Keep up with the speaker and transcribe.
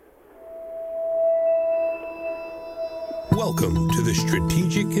Welcome to The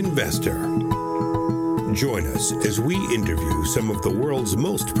Strategic Investor. Join us as we interview some of the world's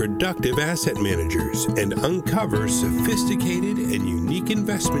most productive asset managers and uncover sophisticated and unique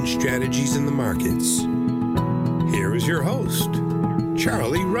investment strategies in the markets. Here is your host,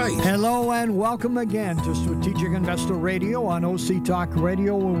 Charlie Wright. Hello and welcome again to Strategic Investor Radio on OC Talk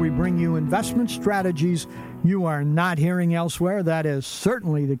Radio, where we bring you investment strategies you are not hearing elsewhere. That is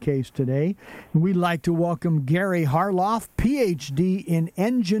certainly the case today. We'd like to welcome Gary Harloff, PhD in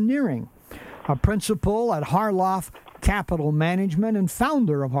engineering, a principal at Harloff Capital Management and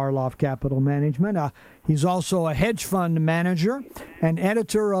founder of Harloff Capital Management. He's also a hedge fund manager and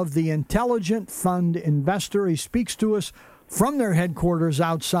editor of The Intelligent Fund Investor. He speaks to us from their headquarters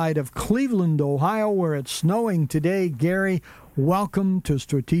outside of Cleveland, Ohio, where it's snowing today. Gary, welcome to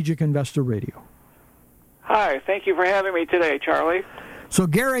Strategic Investor Radio. Hi, thank you for having me today, Charlie. So,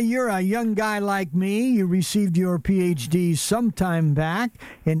 Gary, you're a young guy like me. You received your PhD some time back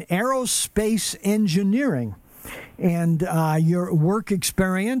in aerospace engineering. And your work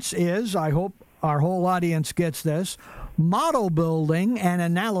experience is, I hope our whole audience gets this, model building and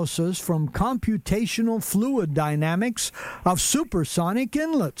analysis from computational fluid dynamics of supersonic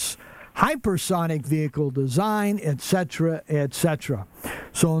inlets, hypersonic vehicle design, etc., etc.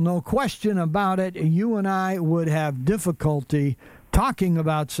 So no question about it, you and I would have difficulty talking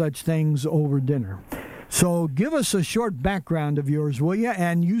about such things over dinner. So give us a short background of yours, will you?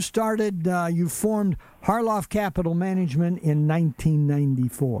 And you formed Harloff Capital Management in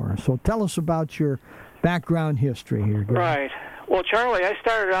 1994. So tell us about your background history here, Gary. Right. Well, Charlie, I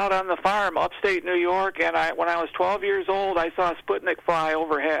started out on the farm upstate New York, and when I was 12 years old, I saw Sputnik fly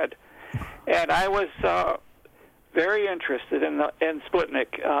overhead. And I was very interested in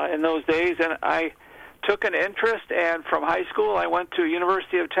Sputnik in those days, and I took an interest, and from high school I went to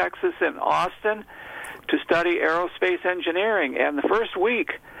University of Texas in Austin to study aerospace engineering. And the first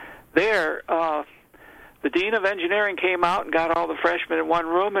week there, the dean of engineering came out and got all the freshmen in one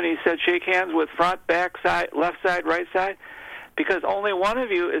room, and he said, shake hands with front, back side, left side, right side, because only one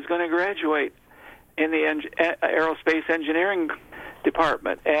of you is going to graduate in the aerospace engineering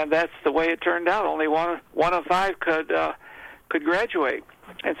department. And that's the way it turned out. Only one of five could graduate.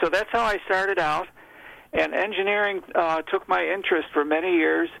 And so that's how I started out. And engineering took my interest for many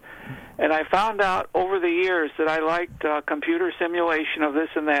years. And I found out over the years that I liked computer simulation of this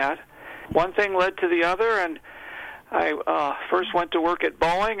and that. One thing led to the other, and I first went to work at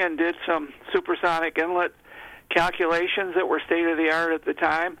Boeing and did some supersonic inlet calculations that were state-of-the-art at the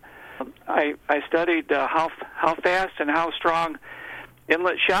time. I studied how fast and how strong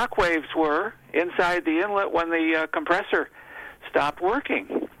inlet shock waves were inside the inlet when the compressor stopped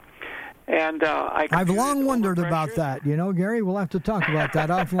working. And I've long wondered about that. You know, Gary, we'll have to talk about that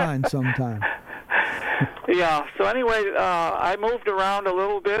offline sometime. Yeah. So anyway, I moved around a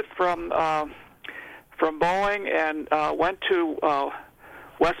little bit from Boeing and went to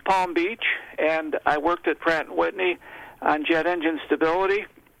West Palm Beach, and I worked at Pratt & Whitney on jet engine stability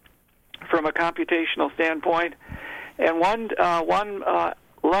from a computational standpoint. And one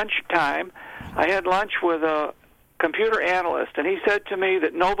lunchtime, I had lunch with a computer analyst, and he said to me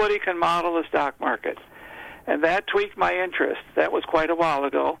that nobody can model the stock market. And that tweaked my interest. That was quite a while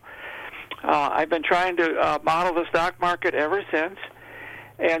ago. I've been trying to model the stock market ever since,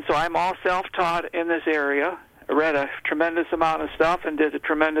 and so I'm all self-taught in this area. I read a tremendous amount of stuff and did a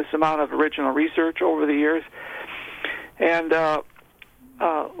tremendous amount of original research over the years. And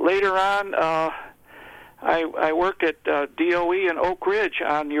later on, I worked at DOE in Oak Ridge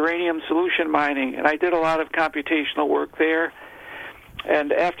on uranium solution mining, and I did a lot of computational work there.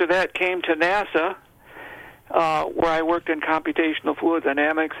 And after that came to NASA, where I worked in computational fluid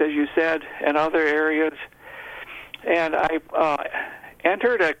dynamics, as you said, and other areas. And I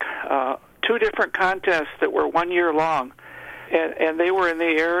entered two different contests that were 1 year long, and they were in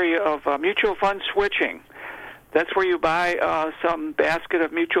the area of mutual fund switching. That's where you buy some basket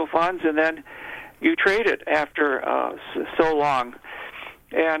of mutual funds, and then you trade it after so long.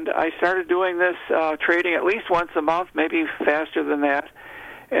 And I started doing this trading at least once a month, maybe faster than that.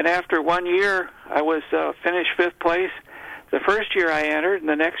 And after 1 year, I was finished fifth place. The first year I entered, and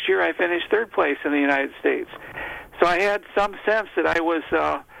the next year I finished third place in the United States. So I had some sense that I was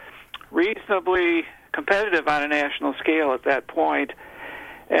reasonably competitive on a national scale at that point.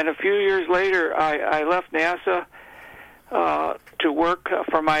 And a few years later, I left NASA to work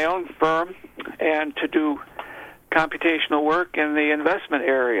for my own firm and to do computational work in the investment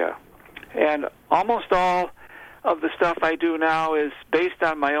area. And almost all of the stuff I do now is based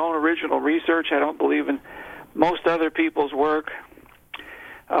on my own original research. I don't believe in most other people's work.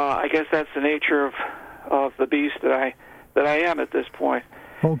 I guess that's the nature of the beast that I that I am at this point.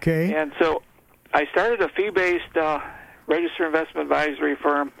 Okay. And so I started a fee-based registered investment advisory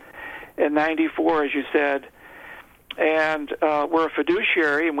firm in '94, as you said, and we're a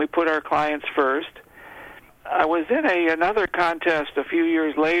fiduciary, and we put our clients first. I was in another contest a few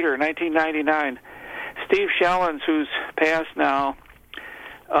years later, 1999. Steve Shellens, who's passed now,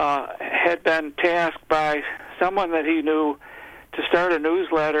 had been tasked by someone that he knew to start a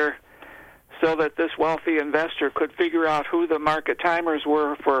newsletter so that this wealthy investor could figure out who the market timers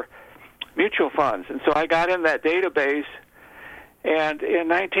were for mutual funds. And so I got in that database, and in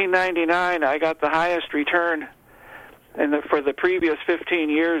 1999 I got the highest return for the previous 15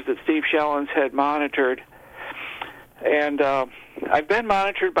 years that Steve Shellens had monitored. And I've been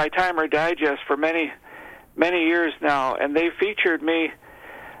monitored by Timer Digest for many, many years now, and they featured me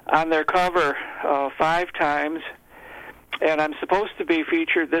on their cover 5 times, and I'm supposed to be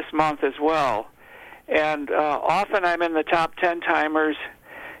featured this month as well. And often I'm in the top 10 timers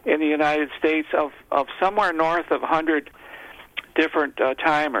in the United States of somewhere north of 100 different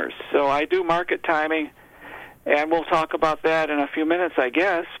timers. So I do market timing, and we'll talk about that in a few minutes, I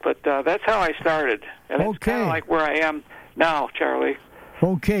guess, but that's how I started. And it's kind of like where I am now, Charlie.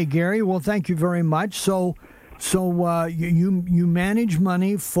 Okay, Gary. Well, thank you very much. So you manage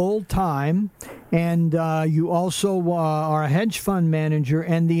money full time, and you also are a hedge fund manager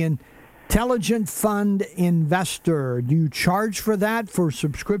and the intelligent fund investor. Do you charge for that, for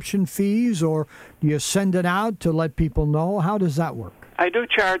subscription fees, or do you send it out to let people know? How does that work? I do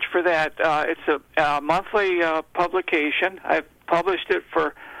charge for that. It's a monthly publication. I've published it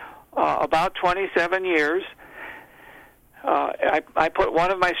for about 27 years. I put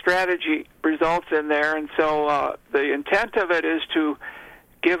one of my strategy results in there, and so the intent of it is to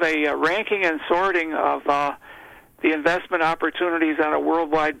give a ranking and sorting of the investment opportunities on a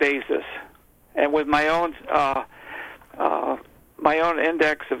worldwide basis, and with my own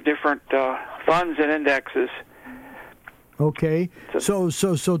index of different funds and indexes. Okay, so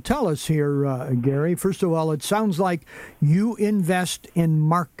tell us here, Gary. First of all, it sounds like you invest in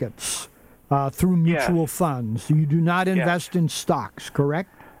markets through mutual funds. You do not invest in stocks, correct?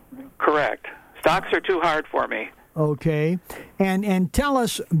 Correct. Stocks are too hard for me. Okay, and tell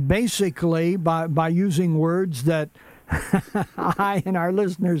us basically by using words that I and our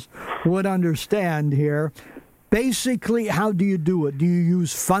listeners would understand here. Basically, how do you do it? Do you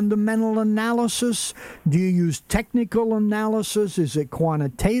use fundamental analysis? Do you use technical analysis? Is it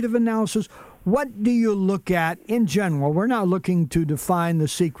quantitative analysis? What do you look at in general? We're not looking to define the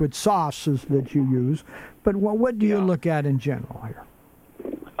secret sauces that you use, but what do you look at in general here?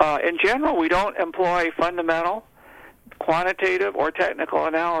 In general, we don't employ fundamental, quantitative, or technical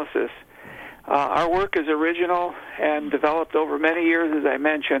analysis. Our work is original and developed over many years, as I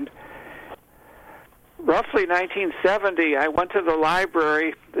mentioned. Roughly 1970, I went to the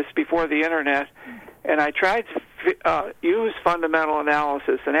library, this before the Internet, and I tried to use fundamental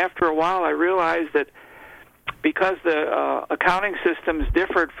analysis. And after a while, I realized that because the accounting systems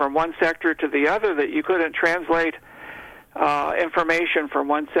differed from one sector to the other, that you couldn't translate information from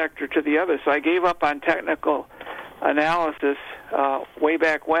one sector to the other. So I gave up on technical analysis way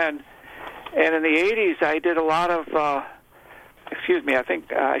back when. And in the 80s, I did a lot of... I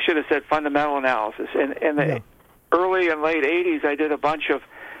think I should have said fundamental analysis. In the early and late 80s, I did a bunch of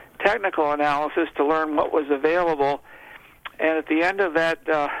technical analysis to learn what was available. And at the end of that,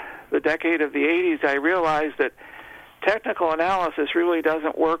 the decade of the 80s, I realized that technical analysis really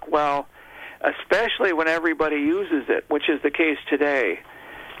doesn't work well, especially when everybody uses it, which is the case today.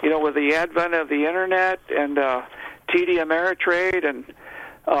 You know, with the advent of the Internet and TD Ameritrade and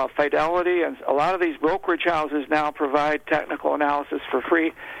Fidelity, and a lot of these brokerage houses now provide technical analysis for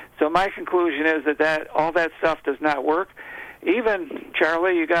free. So my conclusion is that all that stuff does not work. Even,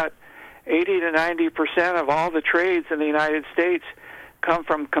 Charlie, you got 80 to 90% of all the trades in the United States come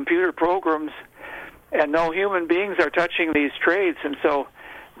from computer programs, and no human beings are touching these trades, and so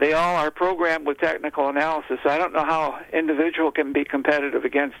they all are programmed with technical analysis. So I don't know how an individual can be competitive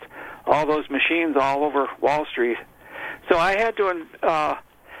against all those machines all over Wall Street. So I had to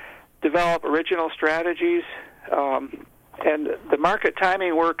develop original strategies, and the market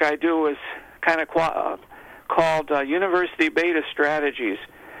timing work I do is kind of called university beta strategies.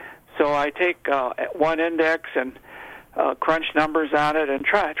 So I take one index and crunch numbers on it and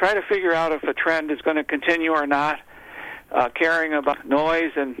try to figure out if a trend is going to continue or not, caring about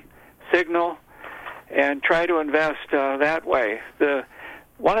noise and signal, and try to invest that way.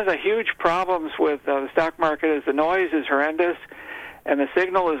 One of the huge problems with the stock market is the noise is horrendous and the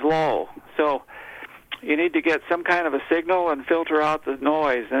signal is low. So you need to get some kind of a signal and filter out the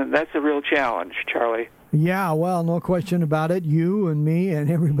noise, and that's a real challenge, Charlie. Yeah, well, no question about it. You and me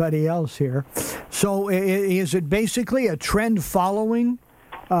and everybody else here. So is it basically a trend following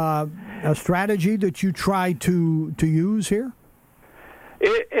a strategy that you try to use here?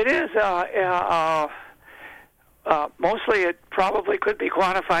 It is. Mostly it probably could be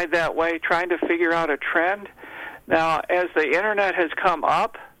quantified that way, trying to figure out a trend. Now, as the Internet has come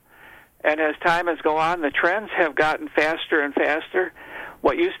up and as time has gone on, the trends have gotten faster and faster.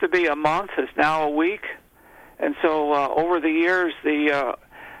 What used to be a month is now a week. And so over the years, the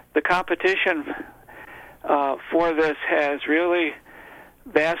competition for this has really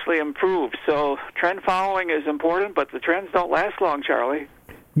vastly improved. So trend following is important, but the trends don't last long, Charlie.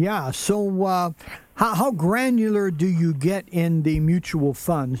 Yeah, so how granular do you get in the mutual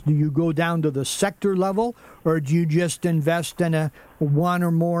funds? Do you go down to the sector level, or do you just invest in one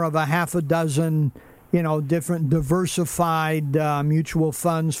or more of a half a dozen, different diversified mutual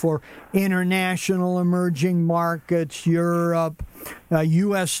funds for international emerging markets, Europe,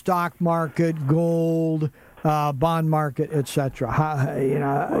 U.S. stock market, gold, bond market, etc.?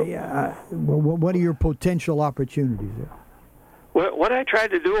 What are your potential opportunities there? What I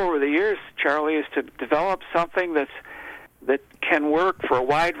tried to do over the years, Charlie, is to develop something that can work for a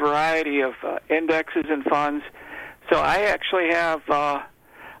wide variety of indexes and funds. So I actually have,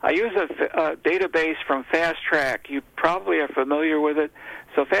 I use a database from FastTrack. You probably are familiar with it.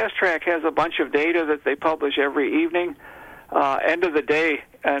 So FastTrack has a bunch of data that they publish every evening, end of the day,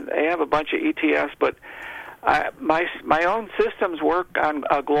 and they have a bunch of ETFs. But my own systems work on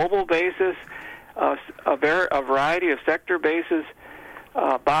a global basis, a variety of sector bases,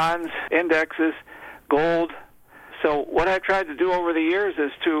 bonds, indexes, gold. So what I've tried to do over the years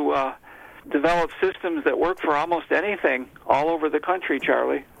is to develop systems that work for almost anything all over the country,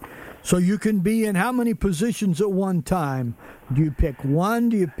 Charlie. So you can be in how many positions at one time? Do you pick one?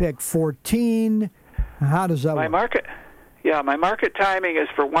 Do you pick 14? How does that work? My market timing is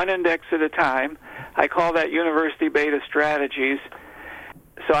for one index at a time. I call that University Beta Strategies.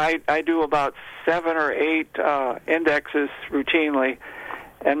 So I do about 7 or 8 indexes routinely,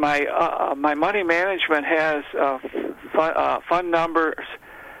 and my money management has fund numbers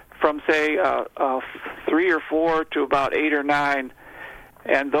from say 3 or 4 to about 8 or 9,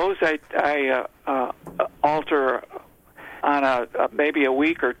 and those I alter on a maybe a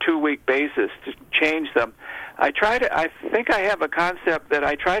week or 2 week basis to change them. I think I have a concept that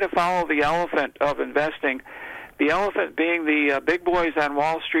I try to follow the elephant of investing. The elephant being the big boys on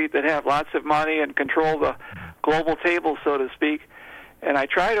Wall Street that have lots of money and control the global table, so to speak. And I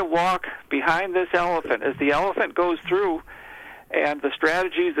try to walk behind this elephant. As the elephant goes through and the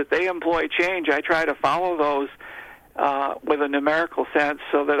strategies that they employ change, I try to follow those with a numerical sense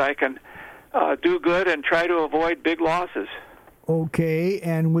so that I can do good and try to avoid big losses. Okay,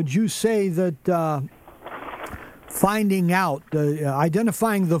 and would you say that finding out,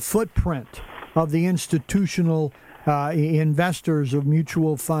 identifying the footprint of the institutional investors of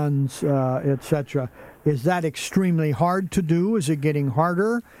mutual funds, etc., is that extremely hard to do? Is it getting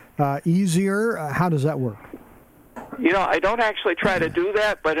harder, easier? How does that work? I don't actually try to do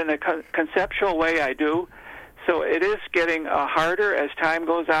that, but in a conceptual way I do. So it is getting harder as time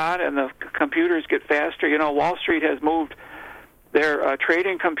goes on and the computers get faster. Wall Street has moved their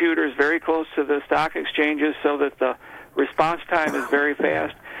trading computers very close to the stock exchanges so that the response time is very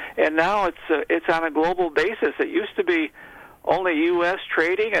fast. And now it's on a global basis. It used to be only U.S.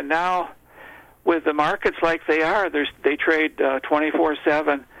 trading, and now with the markets like they are, they trade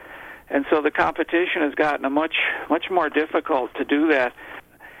 24/7, and so the competition has gotten much more difficult to do that.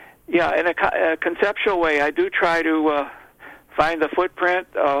 Yeah, in a conceptual way, I do try to find the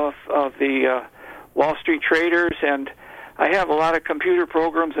footprint of the Wall Street traders, and I have a lot of computer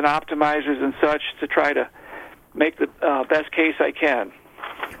programs and optimizers and such to try to make the best case I can.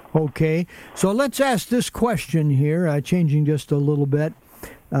 Okay, so let's ask this question here, changing just a little bit.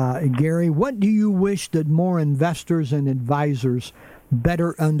 Gary, what do you wish that more investors and advisors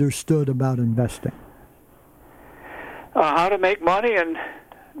better understood about investing? How to make money and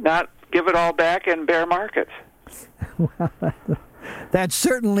not give it all back in bear markets. Well, that's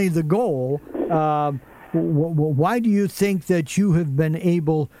certainly the goal. Why do you think that you have been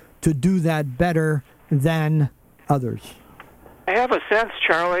able to do that better than others? I have a sense,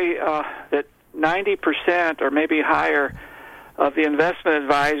 Charlie, that 90% or maybe higher of the investment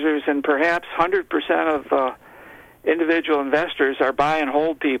advisors and perhaps 100% of individual investors are buy and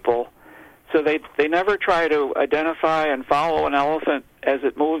hold people. So they never try to identify and follow an elephant as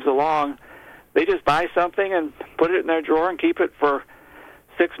it moves along. They just buy something and put it in their drawer and keep it for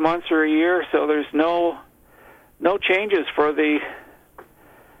 6 months or a year. So there's no changes for the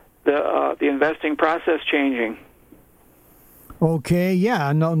the investing process changing. Okay,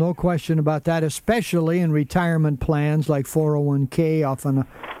 yeah, no question about that, especially in retirement plans like 401k, often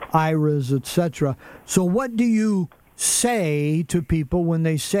IRAs, etc. So what do you say to people when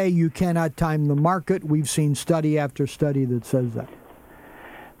they say you cannot time the market? We've seen study after study that says that.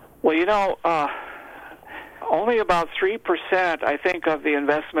 Well, only about 3%, I think, of the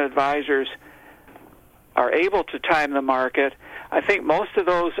investment advisors are able to time the market. I think most of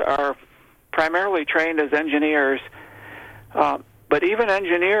those are primarily trained as engineers. But even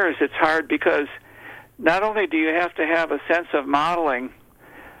engineers, it's hard because not only do you have to have a sense of modeling,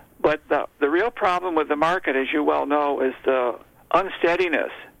 but the real problem with the market, as you well know, is the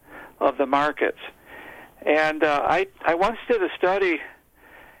unsteadiness of the markets. And I once did a study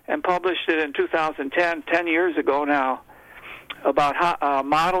and published it in 2010, 10 years ago now, about how,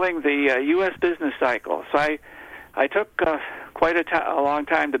 modeling the U.S. business cycle. So I took quite a long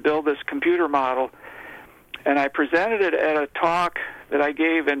time to build this computer model, and I presented it at a talk that I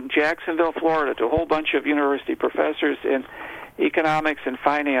gave in Jacksonville, Florida, to a whole bunch of university professors in economics and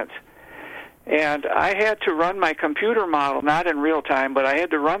finance. And I had to run my computer model, not in real time, but I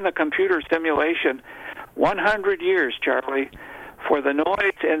had to run the computer simulation 100 years, Charlie, for the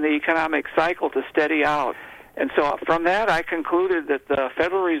noise in the economic cycle to steady out. And so from that, I concluded that the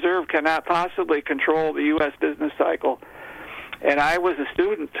Federal Reserve cannot possibly control the U.S. business cycle. And I was a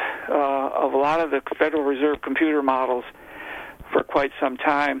student of a lot of the Federal Reserve computer models for quite some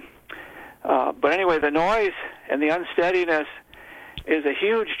time. But anyway, the noise and the unsteadiness is a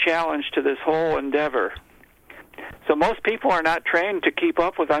huge challenge to this whole endeavor. So most people are not trained to keep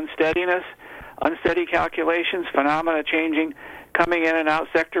up with unsteadiness, unsteady calculations, phenomena changing, coming in and out,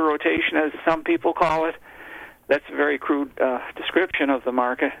 sector rotation, as some people call it. That's a very crude description of the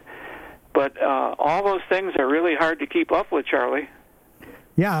market. But all those things are really hard to keep up with, Charlie.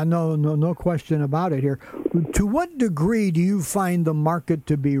 Yeah, no question about it here. To what degree do you find the market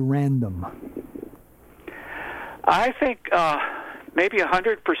to be random? I think maybe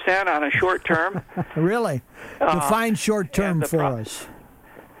 100% on a short term. Really? Define short term for us.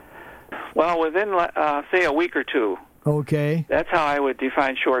 Well, within, say, a week or two. Okay. That's how I would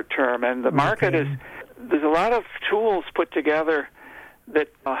define short term. And the market there's a lot of tools put together that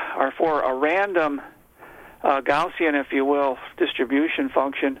are for a random Gaussian, if you will, distribution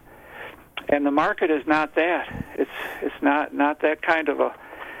function, and the market is not that. It's not that kind of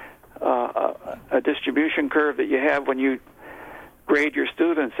a distribution curve that you have when you grade your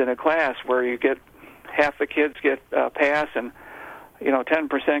students in a class, where you get half the kids get pass and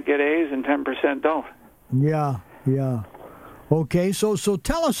 10% get A's and 10% don't. Yeah. Okay, so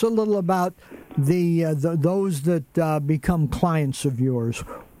tell us a little about those that become clients of yours.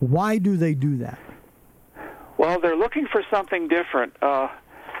 Why do they do that? Well, they're looking for something different.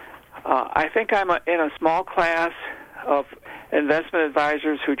 I think I'm in a small class of investment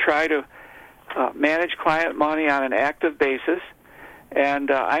advisors who try to manage client money on an active basis, and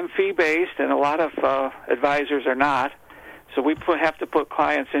I'm fee-based, and a lot of advisors are not, so we have to put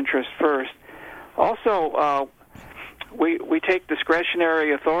clients' interest first. Also, we take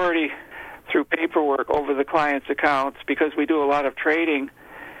discretionary authority through paperwork over the client's accounts because we do a lot of trading.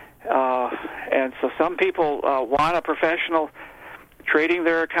 And so some people want a professional trading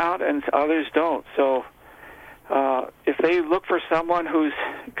their account and others don't. So if they look for someone who's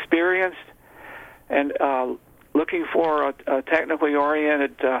experienced and looking for a technically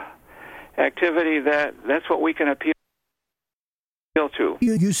oriented activity, that's what we can appeal to.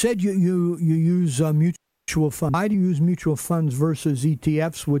 You said you use mutual funds. Why do you use mutual funds versus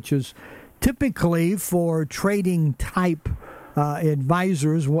ETFs, which is typically for trading type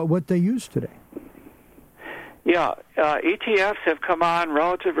advisors, what they use today? Yeah, ETFs have come on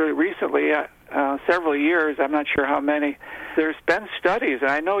relatively recently, several years. I'm not sure how many. There's been studies, and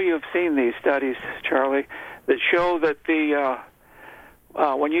I know you've seen these studies, Charlie, that show that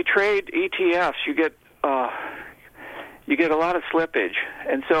when you trade ETFs, you get a lot of slippage.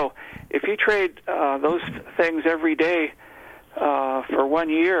 And so if you trade those things every day for 1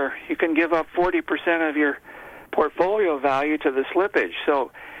 year, you can give up 40% of your portfolio value to the slippage.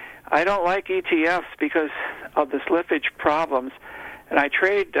 So I don't like ETFs because of the slippage problems. And I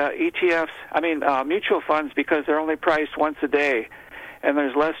trade mutual funds because they're only priced once a day, and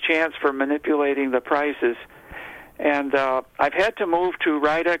there's less chance for manipulating the prices. And I've had to move to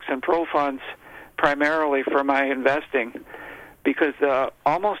Ridex and Pro Funds primarily for my investing because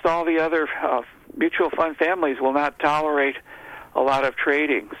almost all the other mutual fund families will not tolerate a lot of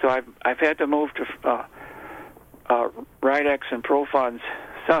trading. So I've had to move to Ridex and Pro Funds.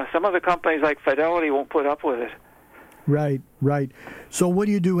 So some of the companies like Fidelity won't put up with it. Right. So what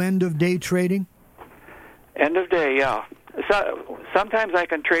do you do, end-of-day trading? End of day, yeah. So, sometimes I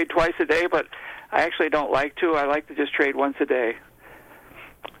can trade twice a day, but I actually don't like to. I like to just trade once a day.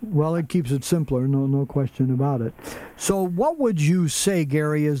 Well, it keeps it simpler, no question about it. So what would you say,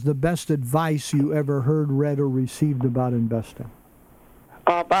 Gary, is the best advice you ever heard, read, or received about investing?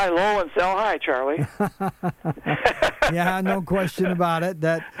 Buy low and sell high, Charlie. Yeah, no question about it.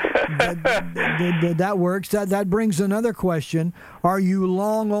 That works. That brings another question. Are you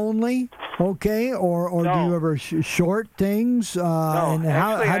long only, okay, or No. do you ever short things? No, and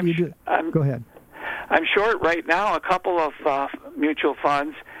actually, how do you do it? Go ahead. I'm short right now a couple of mutual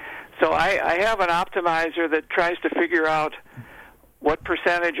funds. So I have an optimizer that tries to figure out what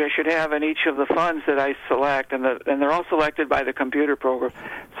percentage I should have in each of the funds that I select, and they're all selected by the computer program.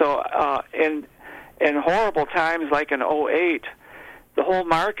 So in horrible times like in '08, the whole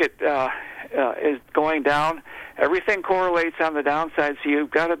market is going down. Everything correlates on the downside, so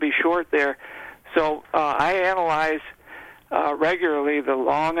you've got to be short there. So I analyze regularly the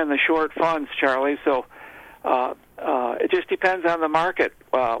long and the short funds, Charlie. So it just depends on the market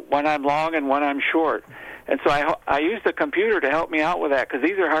when I'm long and when I'm short. And so I use the computer to help me out with that because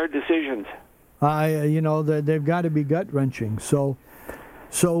these are hard decisions. They've got to be gut-wrenching. So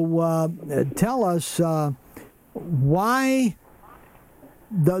tell us why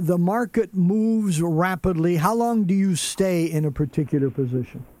the market moves rapidly. How long do you stay in a particular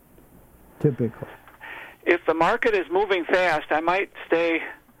position, typically? If the market is moving fast, I might stay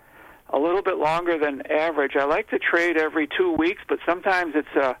a little bit longer than average. I like to trade every 2 weeks, but sometimes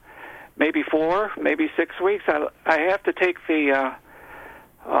it's maybe 4, maybe 6 weeks. I have to take the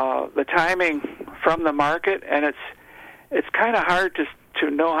timing from the market, and it's kind of hard to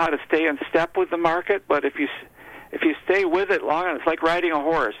know how to stay in step with the market. But if you stay with it long, it's like riding a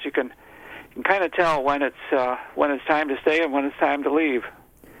horse. You can kind of tell when it's time to stay and when it's time to leave.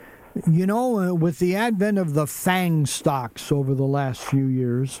 With the advent of the FANG stocks over the last few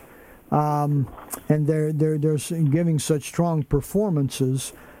years, and they're giving such strong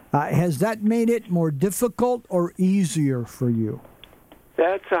performances, has that made it more difficult or easier for you?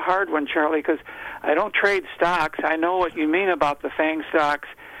 That's a hard one, Charlie, because I don't trade stocks. I know what you mean about the FANG stocks.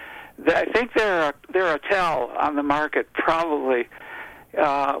 I think they're a tell on the market, probably.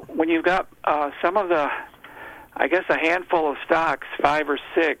 When you've got some of the, I guess a handful of stocks, 5 or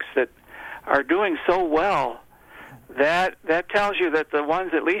 6, that are doing so well, that tells you that the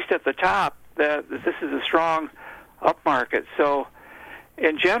ones at least at the top, that this is a strong up market. So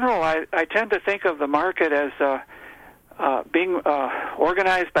in general, I tend to think of the market as being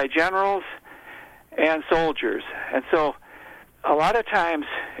organized by generals and soldiers. And so a lot of times,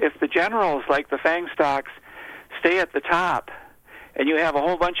 if the generals, like the FANG stocks, stay at the top, and you have a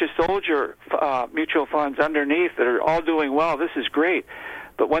whole bunch of soldier mutual funds underneath that are all doing well, this is great.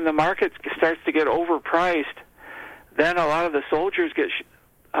 But when the market starts to get overpriced, then a lot of the soldiers get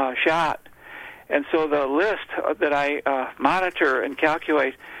shot. And so the list that I monitor and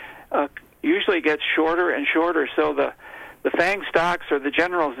calculate usually gets shorter and shorter. So the FANG stocks, or the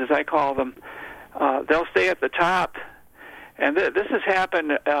generals as I call them, they'll stay at the top. And this has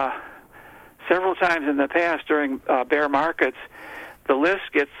happened several times in the past during bear markets. The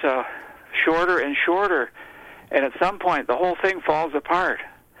list gets shorter and shorter, and at some point the whole thing falls apart.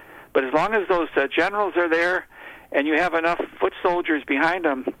 But as long as those generals are there and you have enough foot soldiers behind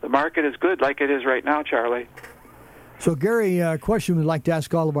them, the market is good like it is right now, Charlie. So, Gary, a question we'd like to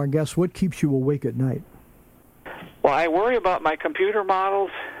ask all of our guests: what keeps you awake at night? Well, I worry about my computer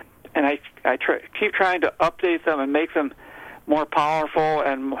models, and I keep trying to update them and make them more powerful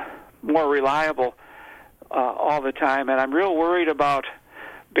and more reliable all the time. And I'm real worried about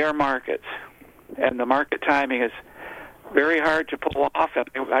bear markets, and the market timing is very hard to pull off, and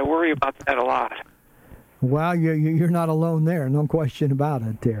I worry about that a lot. Well, you're not alone there, no question about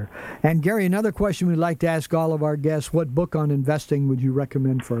it there. And Gary, another question we'd like to ask all of our guests: what book on investing would you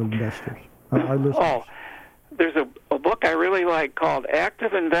recommend for investors, our listeners? Oh, there's a book I really like called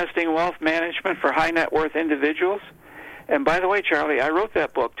Active Investing Wealth Management for High Net Worth Individuals. And by the way, Charlie, I wrote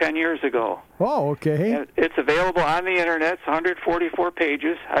that book 10 years ago. Oh, okay. And it's available on the Internet. It's 144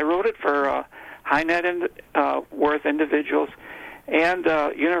 pages. I wrote it for high net worth individuals and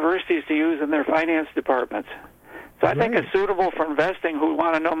universities to use in their finance departments. So I think it's suitable for investing who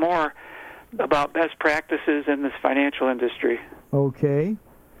want to know more about best practices in this financial industry. Okay.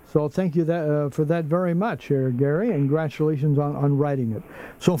 So thank you for that very much, Gary, and congratulations on writing it.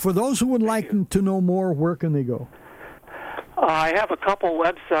 So for those who would like to know more, where can they go? I have a couple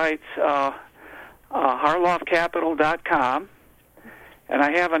websites, harloffcapital.com, and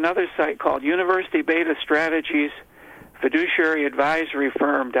I have another site called universitybetastrategies.com.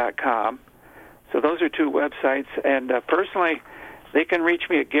 fiduciaryadvisoryfirm.com. So those are two websites. And personally, they can reach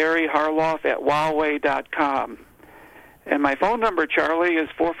me at Gary Harloff at Huawei.com. And my phone number, Charlie, is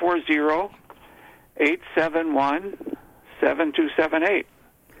 440-871-7278.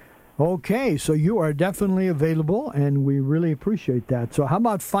 Okay, so you are definitely available, and we really appreciate that. So how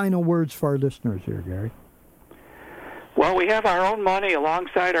about final words for our listeners here, Gary? Well, we have our own money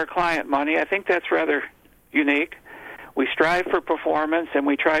alongside our client money. I think that's rather unique. We strive for performance, and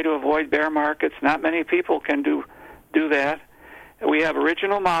we try to avoid bear markets. Not many people can do that. We have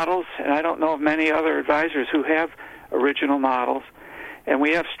original models, and I don't know of many other advisors who have original models. And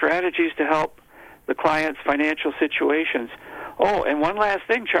we have strategies to help the client's financial situations. Oh, and one last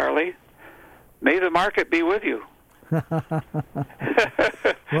thing, Charlie. May the market be with you.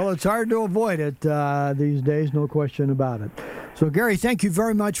 Well, it's hard to avoid it these days, no question about it. So, Gary, thank you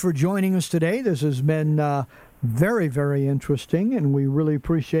very much for joining us today. This has been very, very interesting, and we really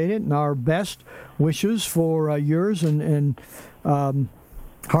appreciate it. And our best wishes for yours and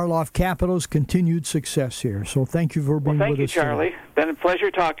Harloff Capital's continued success here. So thank you for being with us. Thank you, Charlie. Today. Been a pleasure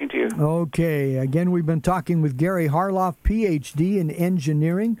talking to you. Okay. Again, we've been talking with Gary Harloff, Ph.D. in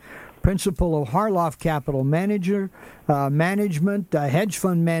engineering, principal of Harloff Capital Management, hedge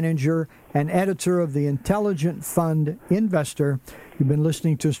fund manager, and editor of the Intelligent Fund Investor. You've been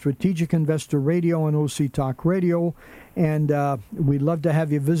listening to Strategic Investor Radio on OC Talk Radio, and we'd love to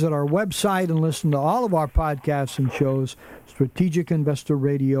have you visit our website and listen to all of our podcasts and shows,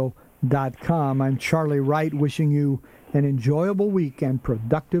 strategicinvestorradio.com. I'm Charlie Wright, wishing you an enjoyable week and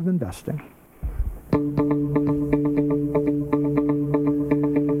productive investing.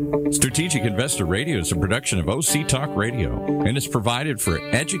 Strategic Investor Radio is a production of OC Talk Radio and is provided for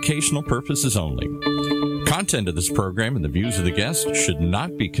educational purposes only. Content of this program and the views of the guests should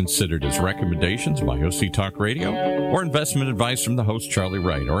not be considered as recommendations by OC Talk Radio or investment advice from the host Charlie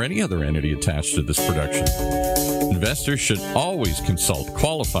Wright or any other entity attached to this production. Investors should always consult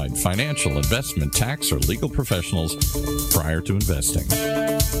qualified financial, investment, tax, or legal professionals prior to investing.